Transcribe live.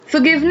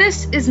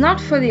Forgiveness is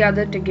not for the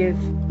other to give,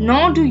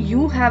 nor do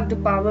you have the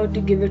power to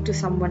give it to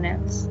someone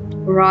else.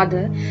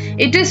 Rather,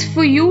 it is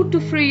for you to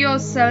free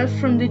yourself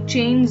from the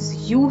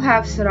chains you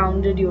have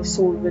surrounded your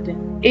soul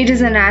within. It is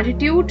an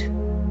attitude,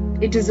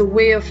 it is a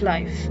way of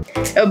life.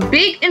 A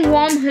big and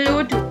warm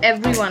hello to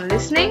everyone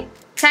listening.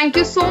 Thank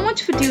you so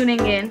much for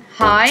tuning in.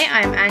 Hi,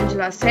 I'm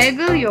Angela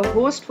Sehgal, your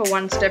host for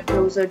One Step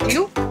Closer to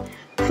You.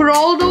 For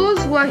all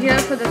those who are here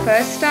for the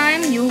first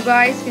time, you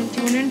guys can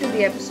tune into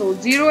the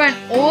episode 0 and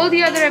all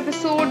the other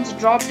episodes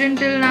dropped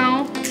until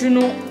now to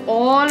know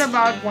all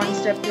about One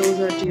Step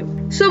Closer to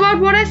You. So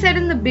about what I said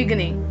in the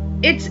beginning,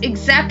 it's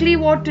exactly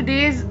what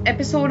today's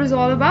episode is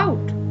all about.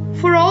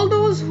 For all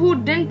those who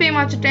didn't pay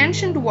much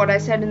attention to what I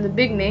said in the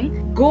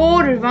beginning,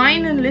 go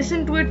rewind and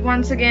listen to it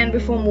once again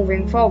before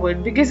moving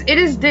forward, because it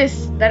is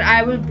this that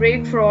I will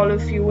break for all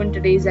of you in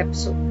today's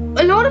episode.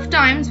 A lot of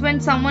times when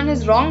someone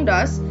has wronged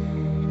us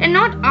and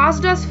not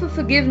asked us for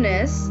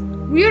forgiveness,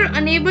 we are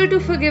unable to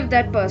forgive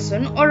that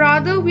person, or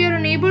rather we are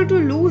unable to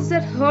lose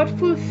that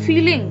hurtful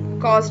feeling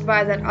caused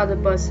by that other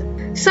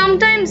person.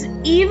 Sometimes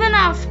even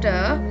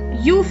after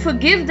you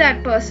forgive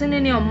that person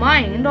in your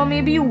mind, or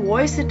maybe you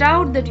voice it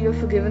out that you have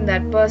forgiven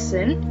that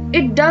person,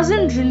 it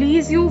doesn't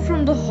release you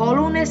from the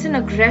hollowness and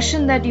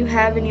aggression that you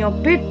have in your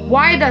pit.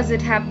 Why does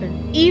it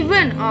happen?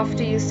 Even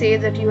after you say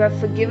that you have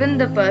forgiven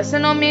the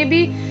person, or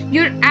maybe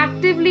you're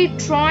actively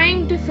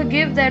trying to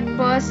forgive that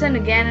person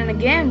again and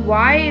again,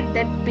 why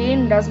that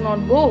pain does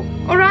not go?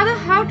 Or rather,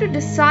 how to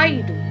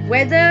decide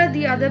whether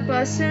the other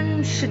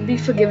person should be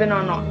forgiven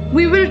or not.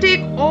 We will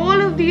take all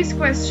of these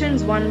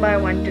questions one by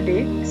one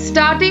today,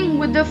 starting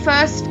with the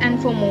first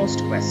and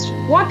foremost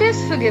question. What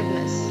is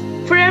forgiveness?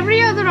 For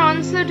every other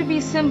answer to be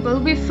simple,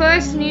 we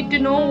first need to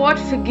know what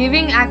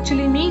forgiving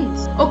actually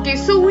means. Okay,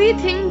 so we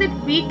think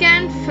that we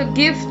can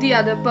forgive the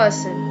other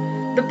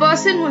person, the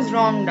person who's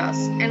wronged us,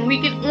 and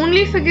we can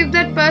only forgive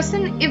that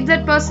person if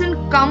that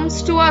person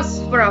comes to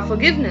us for our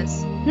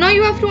forgiveness. Now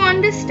you have to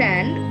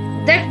understand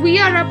that we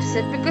are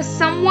upset because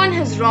someone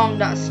has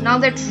wronged us. Now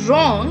that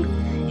wrong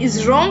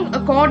is wrong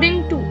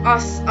according to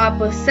us, our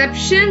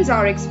perceptions,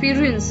 our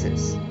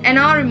experiences, and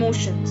our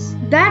emotions.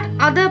 That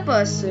other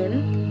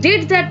person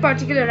did that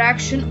particular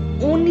action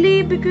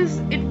only because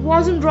it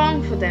wasn't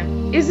wrong for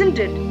them, isn't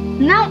it?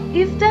 Now,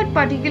 if that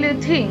particular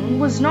thing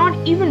was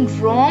not even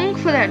wrong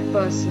for that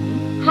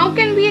person, how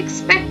can we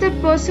expect that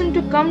person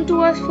to come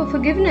to us for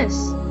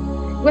forgiveness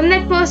when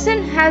that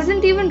person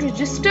hasn't even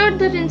registered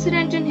that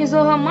incident in his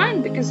or her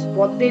mind, because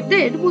what they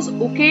did was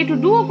okay to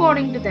do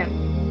according to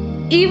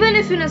them? Even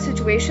if in a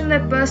situation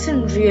that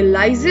person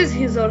realizes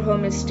his or her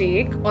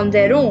mistake on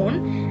their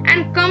own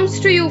and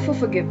comes to you for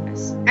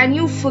forgiveness and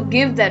you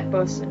forgive that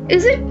person,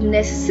 is it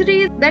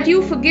necessary that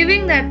you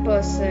forgiving that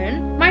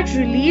person might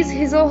release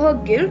his or her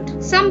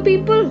guilt? Some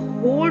people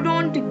hold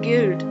on to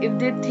guilt if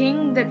they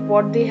think that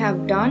what they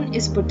have done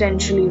is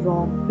potentially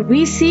wrong.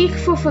 We seek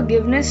for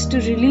forgiveness to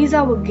release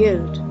our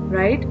guilt,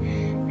 right?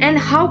 And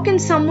how can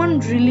someone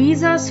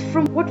release us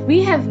from what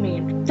we have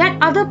made?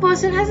 That other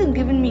person hasn't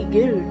given me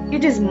guilt.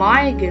 It is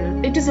my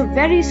guilt. It is a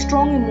very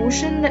strong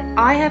emotion that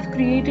I have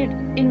created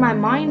in my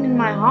mind, in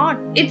my heart.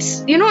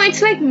 It's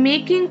like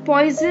making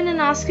poison and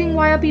asking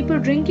why are people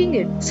drinking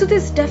it. So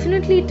this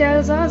definitely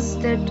tells us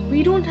that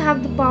we don't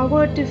have the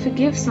power to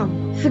forgive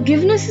someone.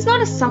 Forgiveness is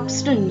not a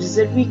substance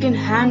that we can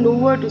hand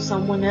over to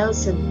someone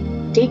else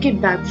and take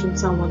it back from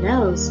someone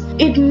else.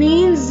 It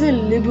means the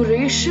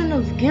liberation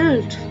of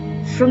guilt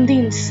from the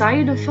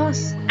inside of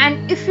us.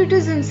 And if it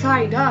is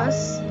inside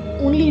us,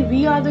 only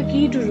we are the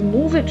key to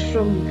remove it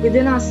from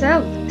within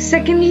ourselves.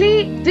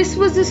 Secondly, this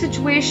was the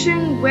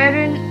situation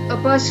wherein a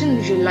person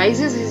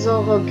realizes his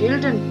or her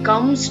guilt and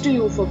comes to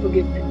you for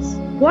forgiveness.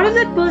 What if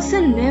that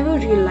person never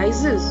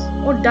realizes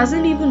or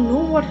doesn't even know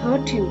what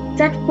hurt you?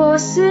 That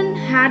person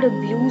had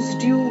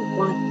abused you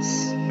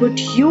once, but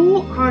you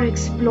are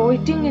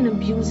exploiting and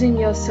abusing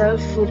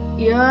yourself for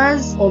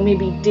years or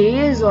maybe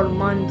days or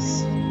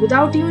months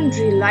without even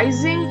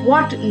realizing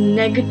what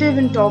negative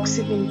and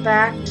toxic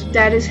impact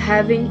that is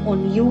having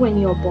on you and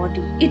your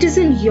body. It is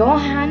in your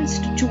hands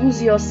to choose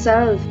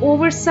yourself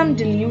over some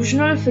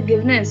delusional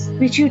forgiveness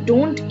which you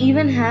don't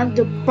even have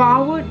the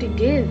power to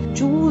give.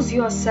 Choose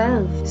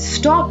yourself.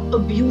 Stop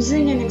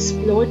abusing and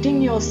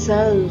exploiting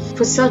yourself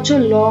for such a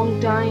long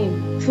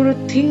time for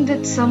a thing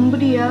that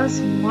somebody else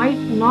might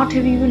not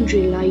have even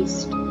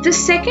realized. The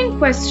second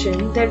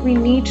question that we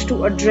need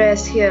to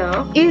address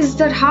here is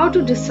that how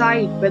to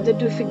decide whether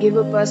to forgive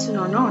a person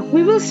or not.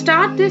 We will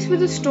start this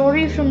with a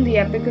story from the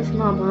epic of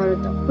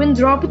Mahabharata. When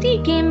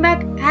Draupadi came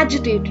back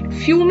agitated,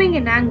 fuming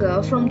in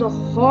anger from the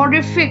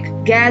horrific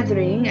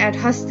gathering at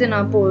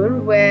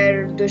Hastinapur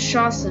where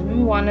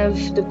Dushasana, one of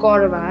the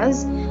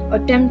Kauravas,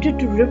 attempted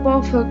to rip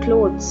off her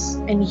clothes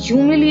and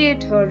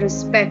humiliate her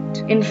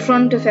respect in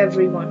front of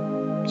everyone.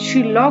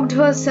 She locked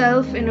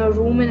herself in a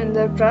room in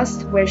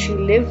Indraprastha where she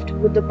lived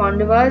with the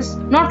Pandavas,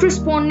 not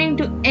responding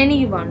to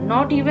anyone,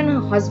 not even her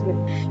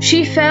husband.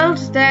 She felt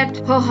that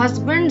her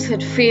husbands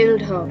had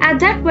failed her. At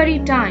that very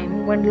time,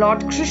 time when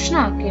Lord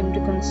Krishna came to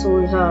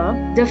console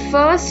her, the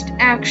first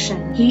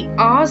action he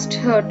asked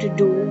her to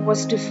do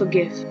was to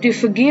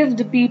forgive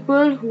the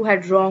people who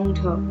had wronged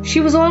her. She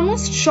was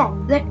almost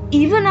shocked that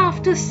even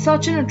after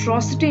such an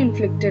atrocity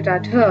inflicted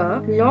at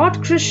her,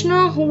 Lord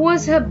Krishna, who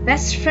was her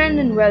best friend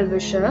and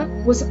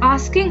well-wisher, was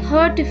asking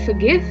her to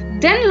forgive.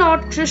 Then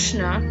Lord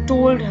Krishna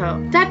told her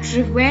that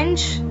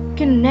revenge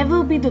can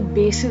never be the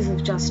basis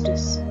of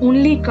justice.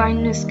 Only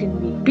kindness can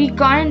be. Be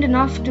kind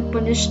enough to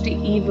punish the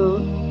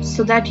evil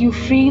so that you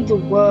free the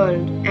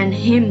world and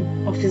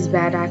him of his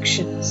bad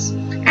actions.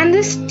 And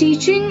this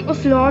teaching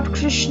of Lord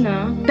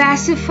Krishna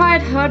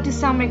pacified her to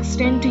some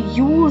extent to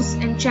use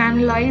and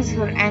channelize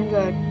her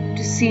anger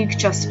to seek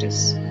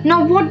justice.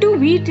 Now, what do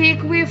we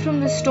take away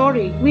from this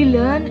story? We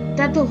learn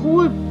that the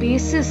whole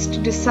basis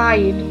to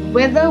decide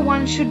whether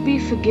one should be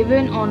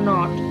forgiven or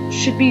not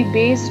should be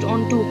based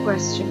on two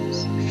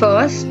questions.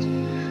 First,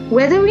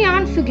 whether we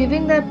aren't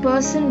forgiving that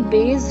person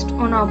based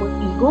on our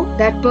ego.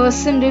 That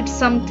person did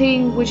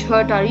something which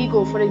hurt our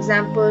ego. For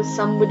example,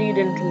 somebody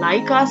didn't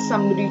like us,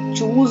 somebody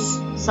chose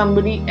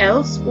somebody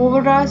else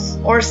over us,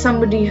 or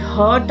somebody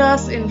hurt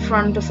us in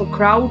front of a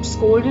crowd,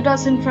 scolded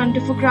us in front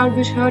of a crowd,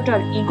 which hurt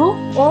our ego.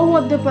 Or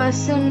what the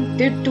person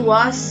did to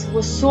us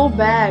was so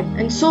bad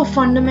and so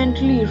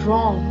fundamentally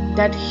wrong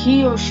that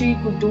he or she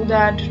could do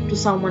that to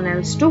someone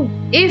else too.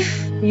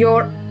 If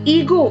your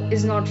ego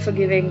is not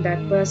forgiving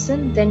that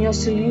person, then your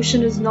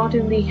solution is not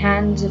in the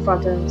hands of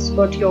others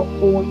but your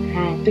own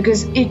hand,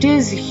 because it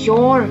is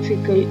your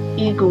fickle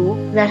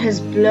ego that has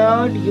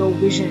blurred your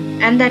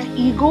vision, and that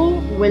ego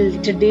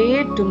will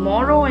today,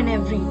 tomorrow and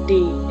every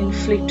day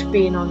inflict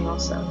pain on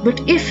yourself.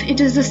 But if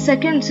it is the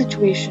second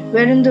situation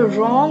wherein the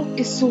wrong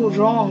is so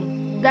wrong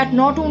that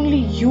not only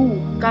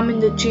you come in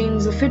the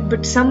chains of it,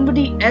 but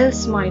somebody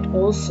else might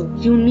also,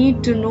 you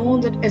need to know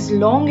that as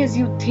long as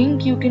you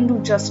think you can do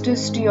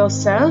justice to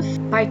yourself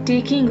by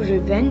taking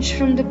revenge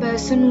from the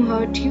person who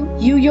hurt you,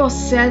 you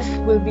yourself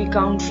will be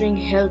countering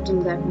hell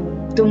till that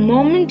moment. The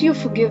moment you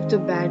forgive the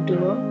bad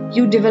doer,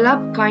 you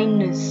develop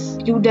kindness,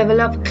 you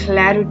develop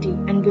clarity,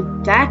 and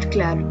with that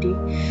clarity,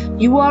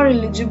 you are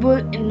eligible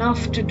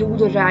enough to do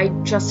the right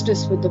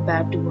justice with the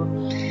bad doer.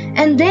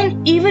 And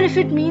then, even if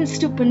it means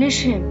to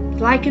punish him,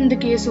 like in the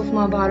case of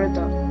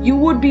Mahabharata, you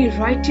would be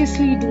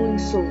righteously doing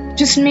so.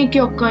 Just make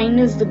your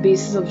kindness the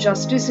basis of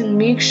justice and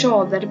make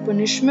sure that a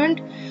punishment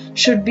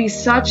should be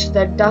such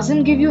that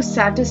doesn't give you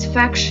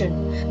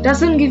satisfaction,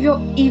 doesn't give your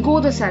ego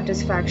the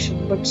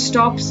satisfaction, but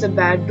stops the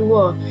bad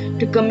doer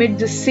to commit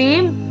the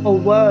same or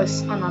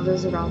worse on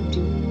others around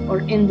you or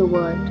in the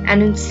world.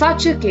 And in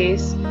such a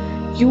case,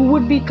 you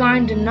would be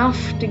kind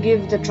enough to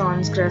give the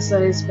transgressor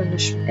his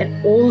punishment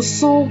and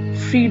also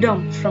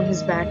freedom from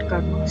his bad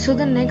karma. So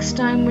the next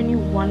time when you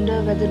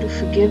wonder whether to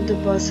forgive the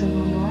person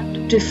or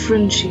not,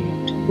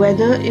 differentiate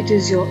whether it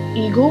is your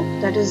ego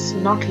that is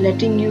not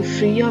letting you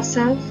free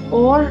yourself,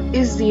 or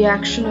is the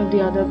action of the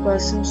other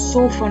person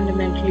so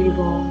fundamentally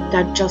wrong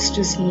that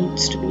justice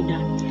needs to be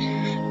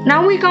done.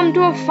 Now we come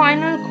to a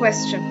final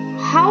question.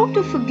 How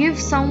to forgive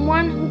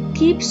someone who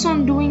keeps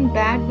on doing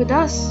bad with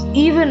us,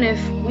 even if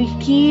we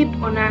keep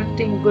on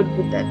acting good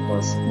with that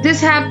person.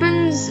 This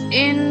happens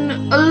in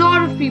a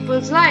lot of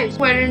people's lives,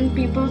 wherein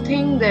people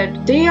think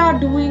that they are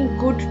doing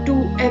good to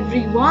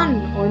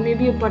everyone or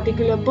maybe a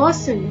particular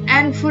person,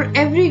 and for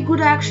every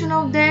good action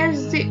of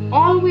theirs, they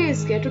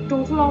always get a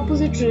total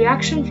opposite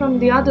reaction from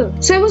the other.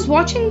 So I was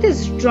watching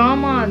this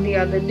drama the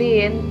other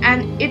day,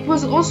 and it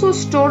was also a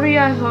story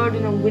I heard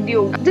in a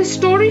video. This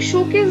story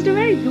showcased a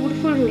very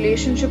beautiful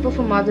relationship of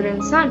a mother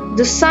and son.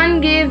 The son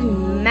gave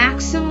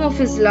maximum of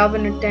his love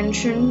and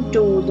attention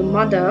to the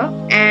mother,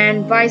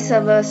 and vice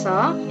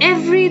versa.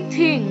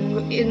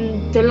 Everything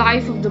in the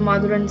life of the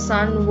mother and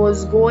son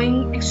was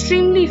going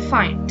extremely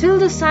fine till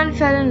the son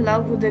fell in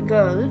love with a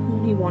girl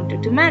whom he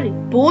wanted to marry.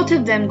 Both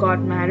of them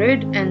got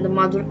married, and the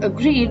mother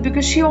agreed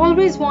because she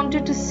always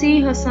wanted to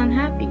see her son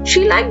happy.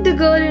 She liked the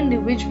girl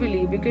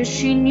individually because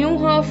she knew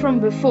her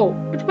from before,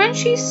 but when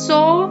she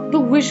saw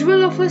the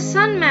visual of her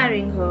son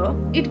marrying her,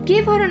 it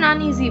gave her an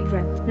uneasy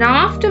breath. Now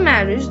after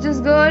marriage, this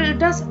girl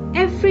does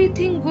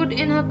everything good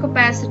in her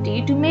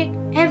capacity to make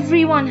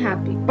everyone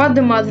happy, but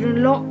the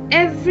mother-in-law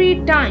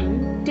every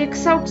time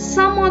takes out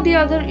some or the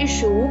other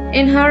issue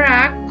in her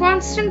act,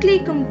 constantly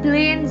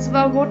complains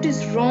about what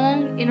is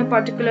wrong in a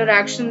particular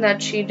action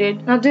that she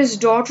did. Now this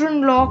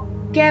daughter-in-law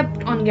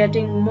kept on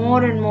getting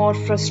more and more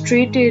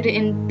frustrated,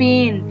 in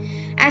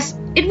pain, as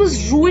it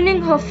was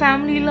ruining her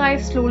family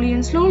life slowly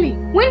and slowly.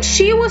 When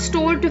she was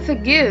told to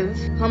forgive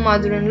her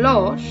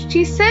mother-in-law,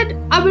 she said,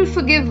 I will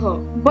forgive her,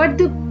 but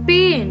the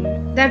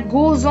pain that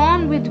goes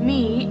on with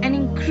me and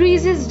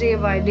increases day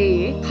by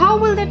day, how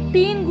will that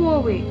pain go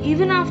away?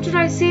 Even after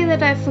I say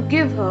that I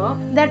forgive her,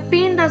 that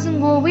pain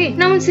doesn't go away.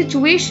 Now in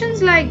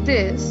situations like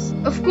this,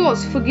 of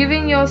course,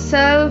 forgiving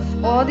yourself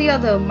or the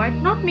other might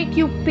not make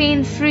you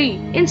pain-free.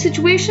 In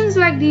situations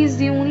like these,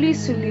 the only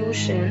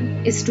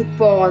solution is to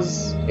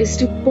pause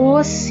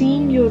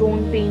seeing your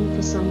own pain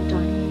for some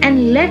time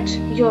and let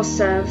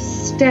yourself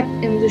step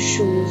in the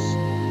shoes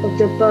of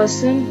the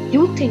person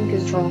you think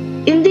is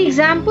wrong. In the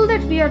example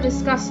that we are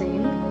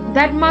discussing,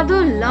 that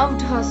mother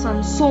loved her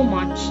son so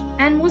much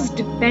and was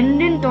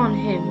dependent on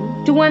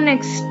him to an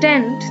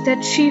extent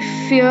that she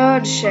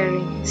feared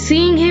sharing.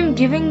 Seeing him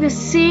giving the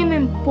same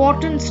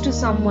importance to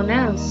someone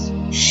else,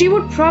 she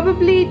would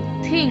probably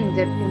think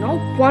that,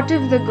 what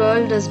if the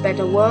girl does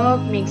better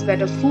work, makes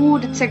better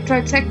food, etc.,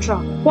 etc.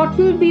 What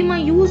will be my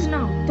use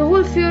now? The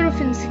whole fear of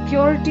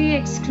insecurity,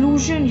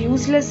 exclusion,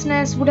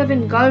 uselessness would have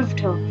engulfed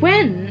her.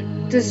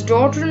 When this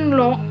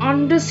daughter-in-law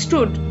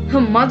understood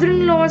her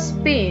mother-in-law's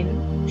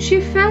pain,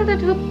 she felt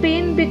that her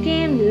pain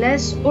became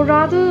less, or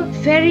rather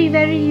very,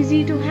 very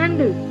easy to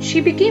handle.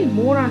 She became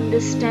more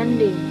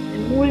understanding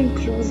and more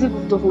inclusive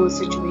of the whole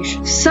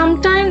situation.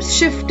 Sometimes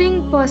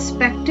shifting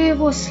perspective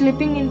or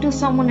slipping into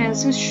someone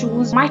else's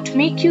shoes might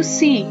make you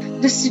see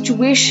the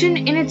situation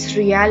in its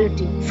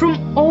reality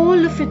from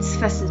all of its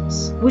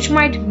facets, which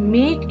might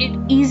make it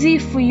easy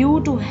for you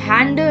to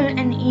handle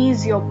and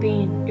ease your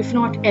pain, if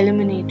not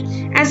eliminate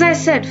it. As I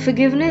said,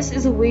 forgiveness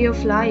is a way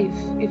of life.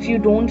 If you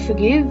don't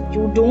forgive,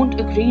 you don't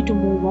agree to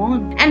move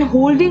on. And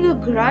holding a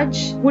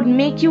grudge would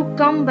make you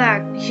come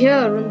back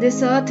here on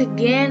this earth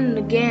again and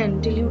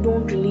again till you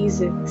don't release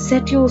it.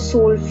 Set your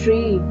soul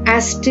free.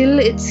 As still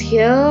it's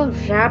here,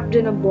 wrapped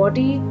in a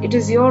body, it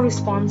is your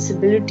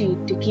responsibility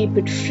to keep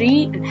it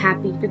free and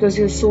happy, because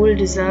your soul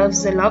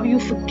deserves the love you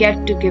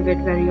forget to give it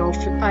very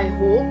often. I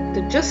hope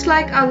that just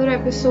like other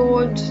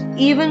episodes,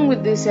 even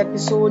with this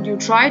episode, you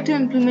try to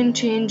implement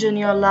change in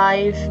your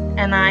life,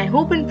 and I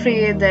hope and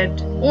pray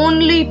that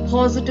only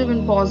positive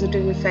and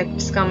positive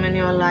effects come in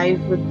your life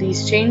with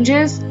these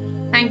changes.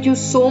 Thank you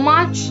so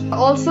much.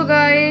 Also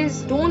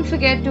guys, don't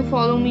forget to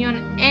follow me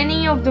on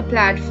any of the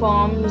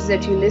platforms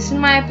that you listen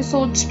my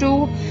episodes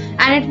to,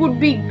 and it would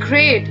be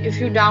great if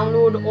you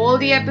download all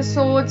the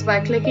episodes by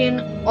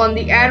clicking on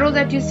the arrow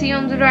that you see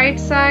on the right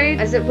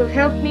side, as it will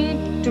help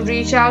me to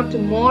reach out to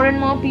more and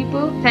more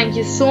people. Thank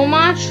you so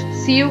much.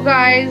 See you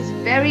guys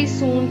very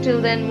soon.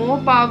 Till then, more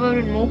power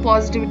and more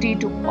positivity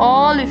to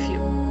all of you.